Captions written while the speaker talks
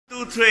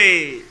2,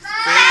 3.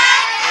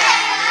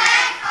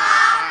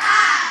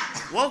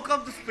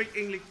 Welcome to Speak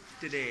English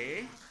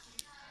today.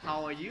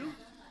 How are you?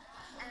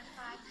 I'm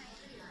fine,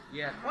 thank you.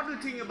 Yeah. What do you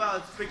think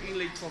about Speak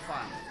English for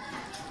fun?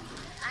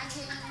 I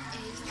think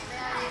it's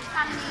very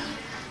funny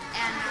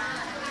and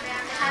very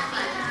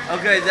happy.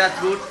 Okay,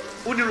 that's good.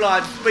 Would you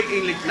like to speak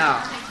English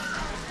now?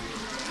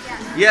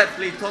 Yes. Yes,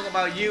 please talk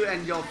about you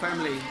and your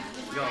family.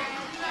 Go.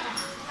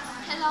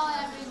 Hello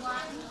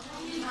everyone.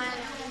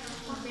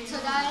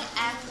 Today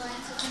I'm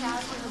going to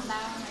tell you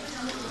about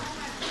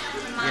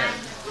my Yes.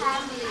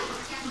 family.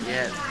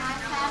 Yes. My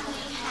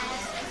family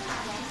has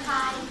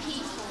 5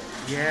 people.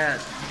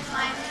 Yes.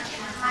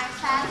 My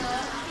father,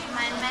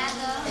 my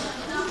mother,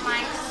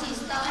 my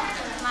sister,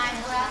 my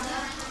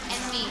brother,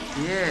 and me.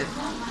 Yes.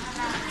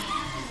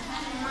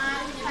 My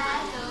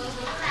father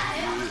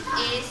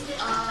is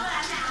a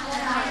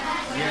woman.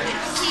 Yes.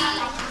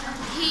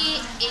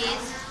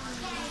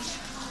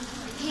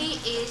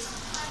 He is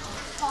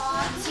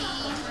 43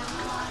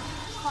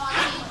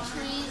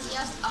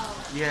 years old.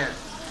 Yes.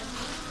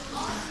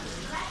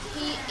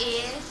 He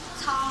is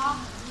tall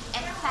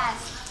and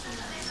fast.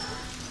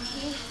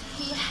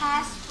 He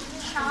has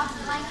short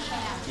black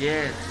hair.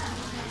 Yes.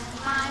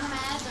 My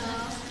mother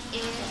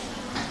is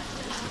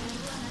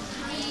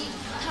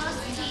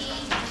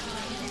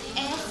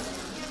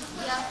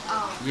 38 years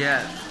old.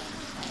 Yes.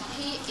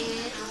 He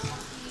is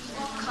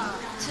worker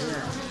too.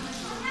 Yes.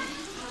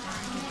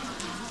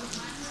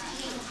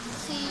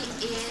 She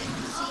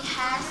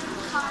has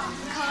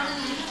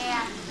curly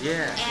hair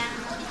Yes. and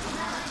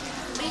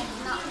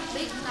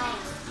big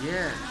nose.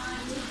 Yes.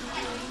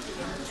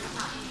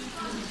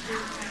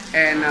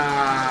 And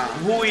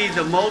who is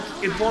the most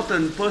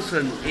important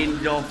person in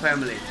your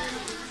family?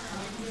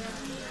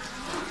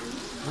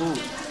 Who?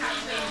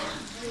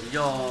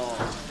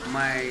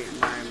 My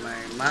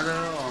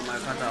mother or my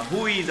father?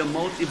 Who is the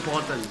most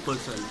important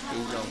person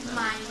in your family?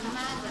 My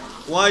mother,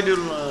 Why do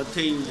you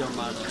think your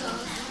mother?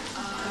 because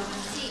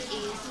she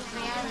is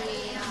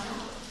very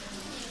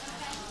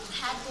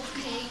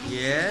hardworking,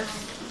 Yes.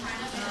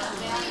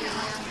 very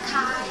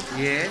kind,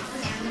 Yes.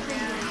 and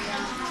very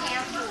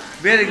careful.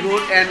 Very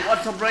good. And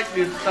what subject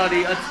do you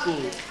study at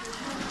school?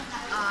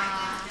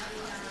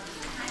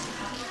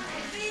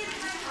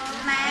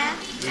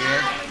 Math,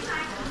 Yes.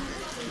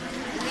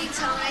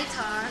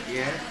 literature,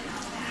 Yes.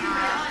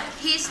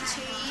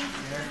 history,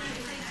 Yes.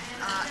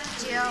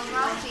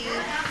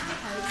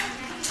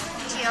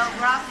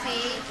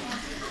 geography,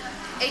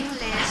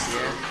 English,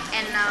 Yes.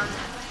 and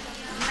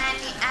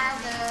many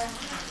other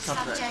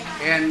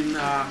subjects. And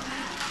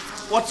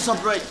what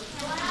subject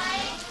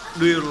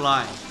do you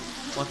like?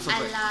 What I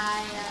subject?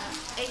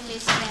 like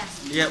English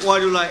best Yeah. Why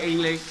do you like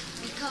English?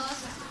 because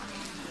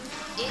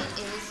it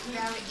is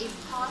very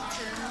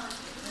important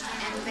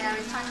and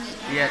very funny.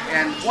 Yes.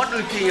 And what do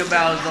you think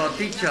about the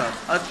teacher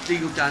at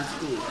TRÁNG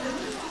school?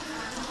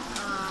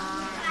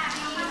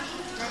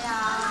 They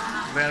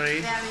are Very.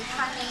 very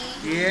funny,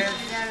 Yes.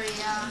 very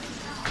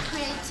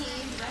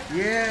creative,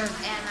 Yes.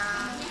 and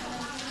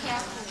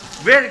careful.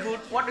 Very good.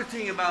 What do you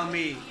think about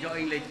me, your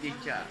English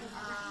teacher?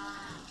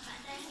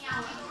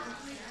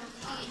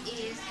 He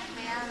is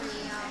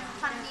very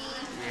funny,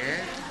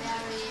 Yes.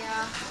 very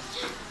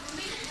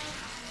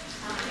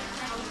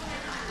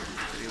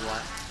Very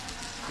what?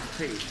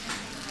 Okay.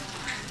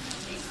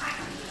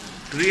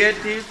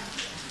 Creative.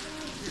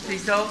 You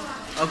think so?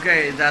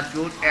 Okay, that's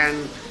good.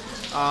 And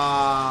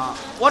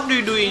what do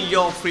you do in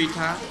your free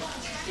time?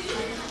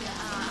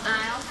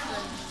 I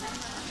often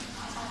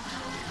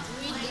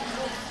reading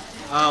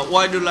books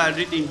Why do you like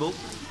reading books?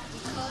 because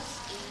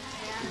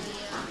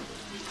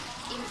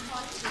it's very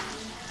important.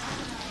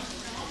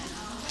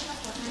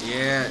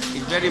 Yeah,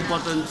 it's very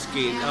important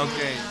skill.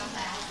 Okay.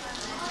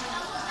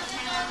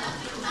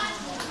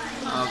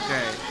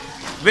 Okay.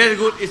 Very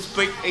good. It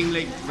speak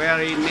English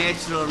very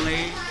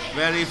naturally,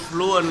 very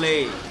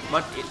fluently,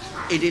 but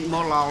it is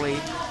more loudly.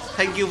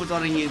 Thank you for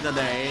joining me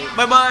today.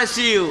 Bye bye.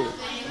 See you.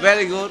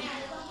 Very good.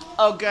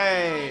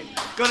 Okay.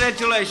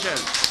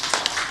 Congratulations.